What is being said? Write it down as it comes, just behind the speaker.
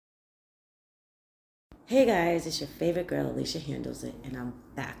Hey guys, it's your favorite girl, Alicia Handles It, and I'm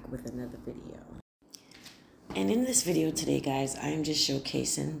back with another video. And in this video today, guys, I am just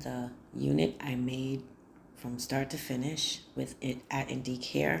showcasing the unit I made from start to finish with it at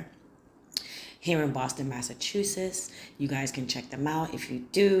INDIQUE Hair here in Boston, Massachusetts. You guys can check them out. If you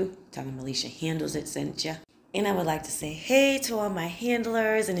do, tell them Alicia Handles It sent you. And I would like to say hey to all my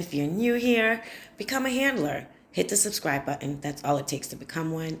handlers, and if you're new here, become a handler. Hit the subscribe button. That's all it takes to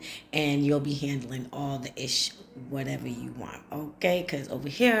become one, and you'll be handling all the whatever you want, okay? Because over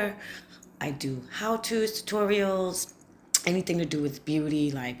here, I do how-tos, tutorials, anything to do with beauty.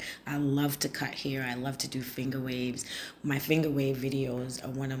 Like, I love to cut hair. I love to do finger waves. My finger wave videos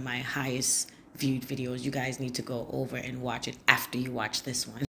are one of my highest viewed videos. You guys need to go over and watch it after you watch this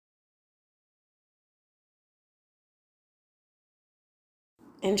one.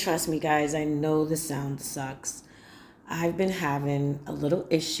 And trust me, guys, I know the sound sucks. I've been having a little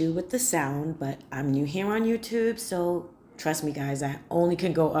issue with the sound, but I'm new here on YouTube, so trust me, guys, I only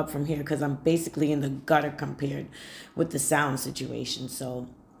can go up from here because I'm basically in the gutter compared with the sound situation. So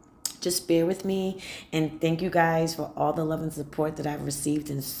just bear with me, and thank you guys for all the love and support that I've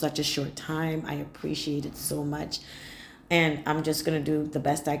received in such a short time. I appreciate it so much. And I'm just going to do the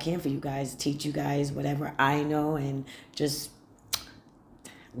best I can for you guys, teach you guys whatever I know, and just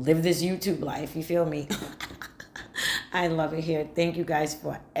live this YouTube life. You feel me? I love it here. Thank you guys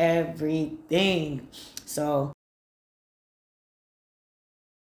for everything. So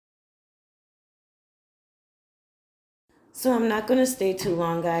I'm not going to stay too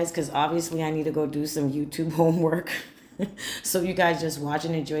long, guys, because obviously I need to go do some YouTube homework. So you guys just watch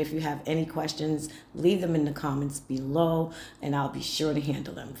and enjoy. If you have any questions, leave them in the comments below, and I'll be sure to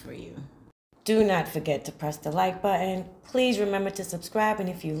handle them for you. Do not forget to press the like button. Please remember to subscribe, and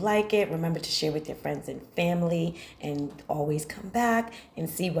if you like it, remember to share with your friends and family, and always come back and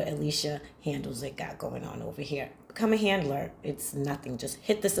see what Alicia Handles It got going on over here. Become a handler. It's nothing. Just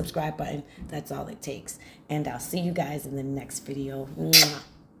hit the subscribe button. That's all it takes. And I'll see you guys in the next video. Mwah.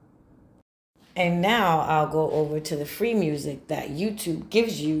 And now I'll go over to the free music that YouTube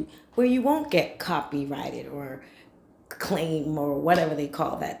gives you, where you won't get copyrighted or claim or whatever they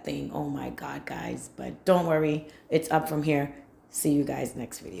call that thing. Oh my God, guys. But don't worry, it's up from here. See you guys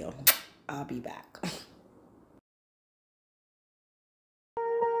next video. I'll be back.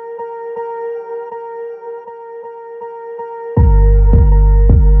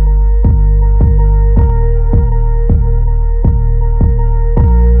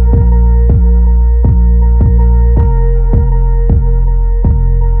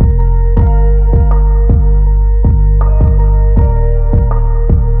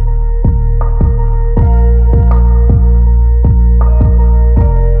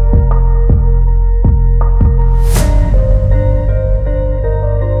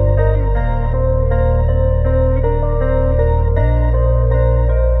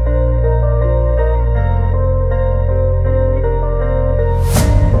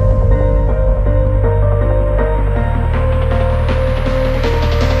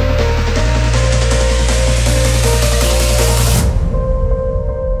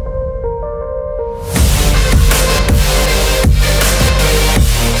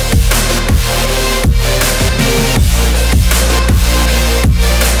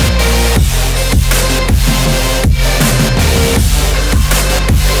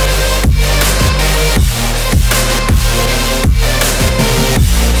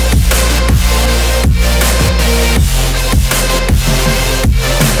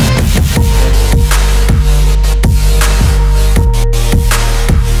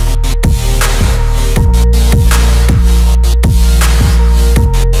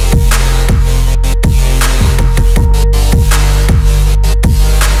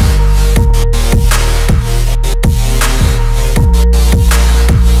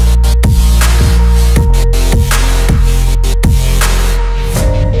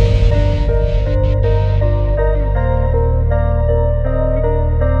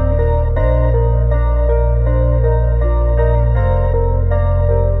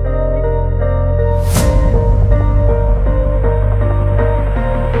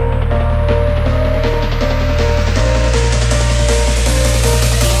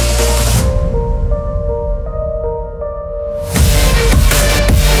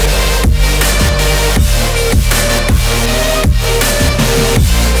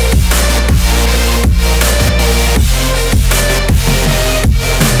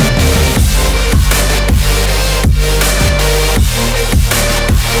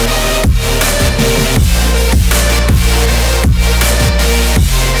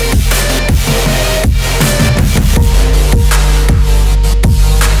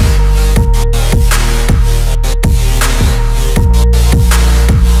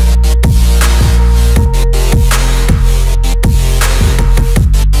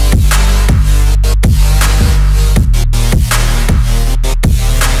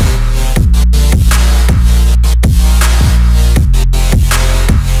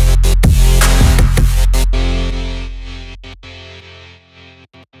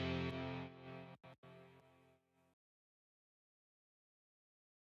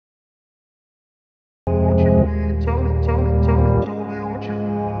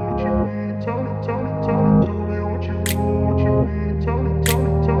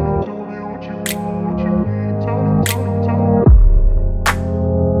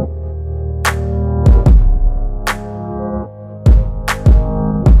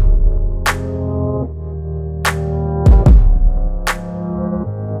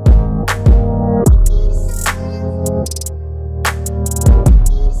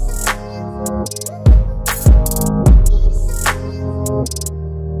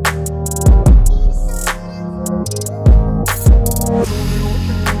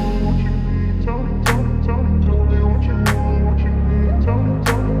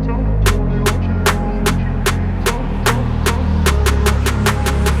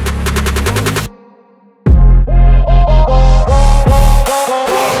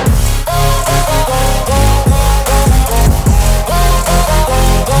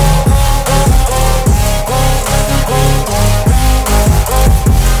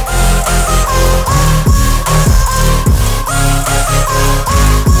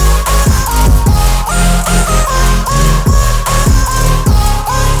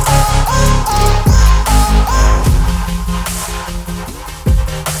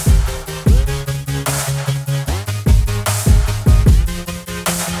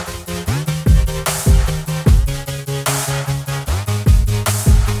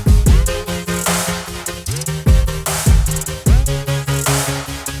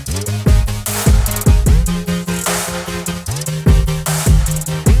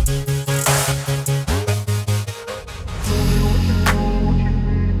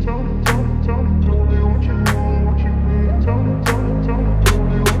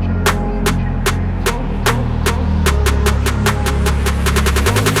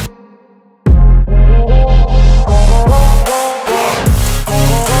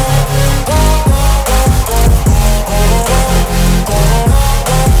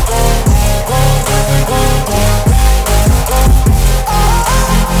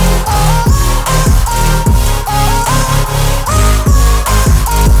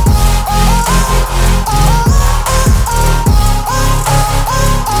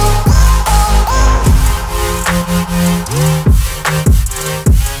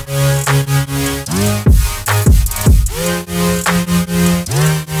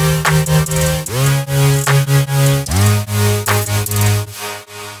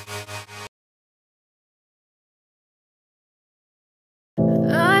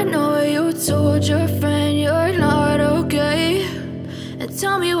 And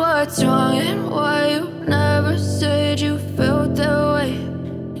tell me what's wrong and why you never said you felt that way.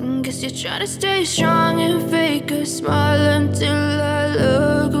 And guess you're trying to stay strong and fake a smile until I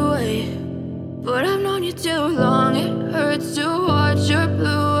look away. But I've known you too long, it hurts to watch your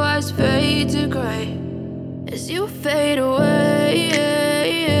blue eyes fade to gray as you fade away,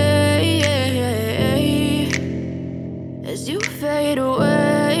 as you fade away.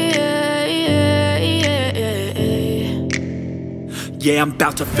 Yeah, I'm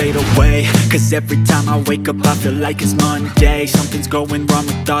about to fade away, cause every time I wake up I feel like it's Monday. Something's going wrong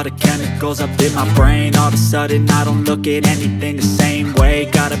with all the chemicals up in my brain. All of a sudden I don't look at anything the same way.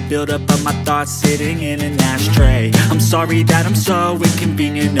 Got a buildup of my thoughts sitting in an ashtray. I'm sorry that I'm so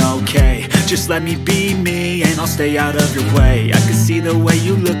inconvenient, okay. Just let me be me and I'll stay out of your way. I can see the way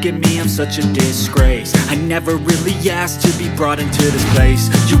you look at me, I'm such a disgrace. I never really asked to be brought into this place.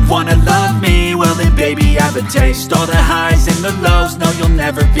 You wanna love me? Well then baby I have a taste. All the highs and the lows, no you'll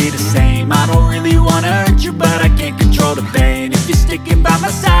never be the same. I don't really wanna hurt you but I can't control the pain. If you're sticking by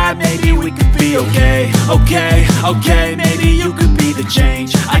my side maybe we could be okay. Okay, maybe you could be the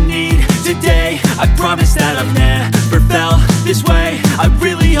change I need today. I promise that I've never felt this way. I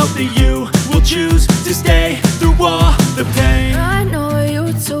really hope that you will choose to stay through all the pain. I know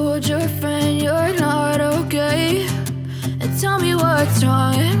you told your friend you're not okay. And tell me what's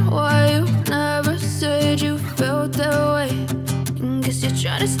wrong and why you never said you felt that way. And guess you're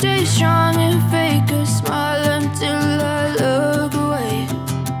trying to stay strong and fake a smile until I look away.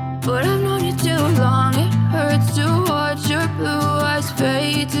 But I've known you too long, it hurts to watch your blue eyes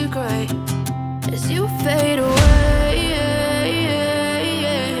fade to gray as you fade away,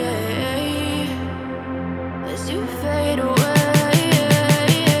 as you fade away,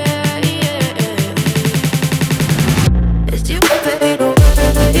 as you fade away.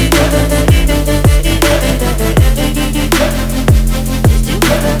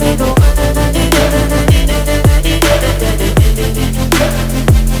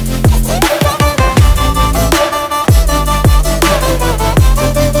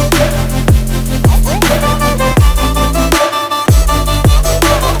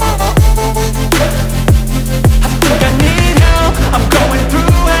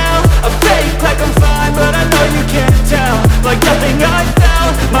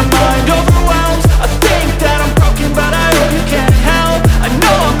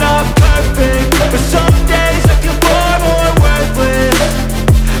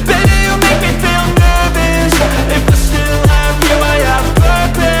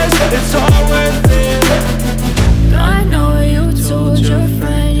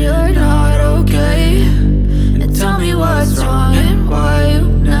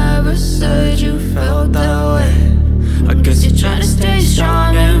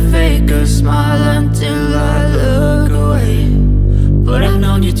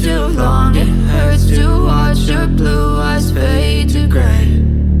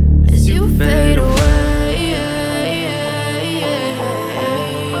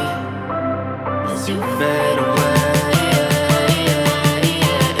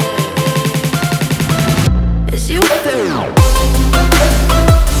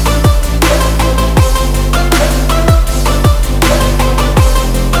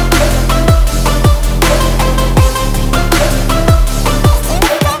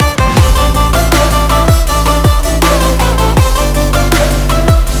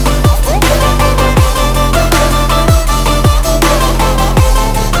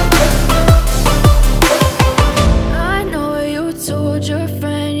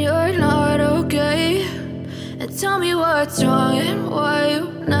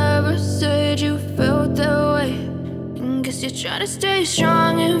 Try to stay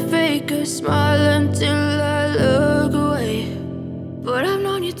strong and fake a smile until I look away. But I've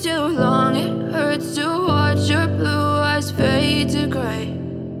known you too long.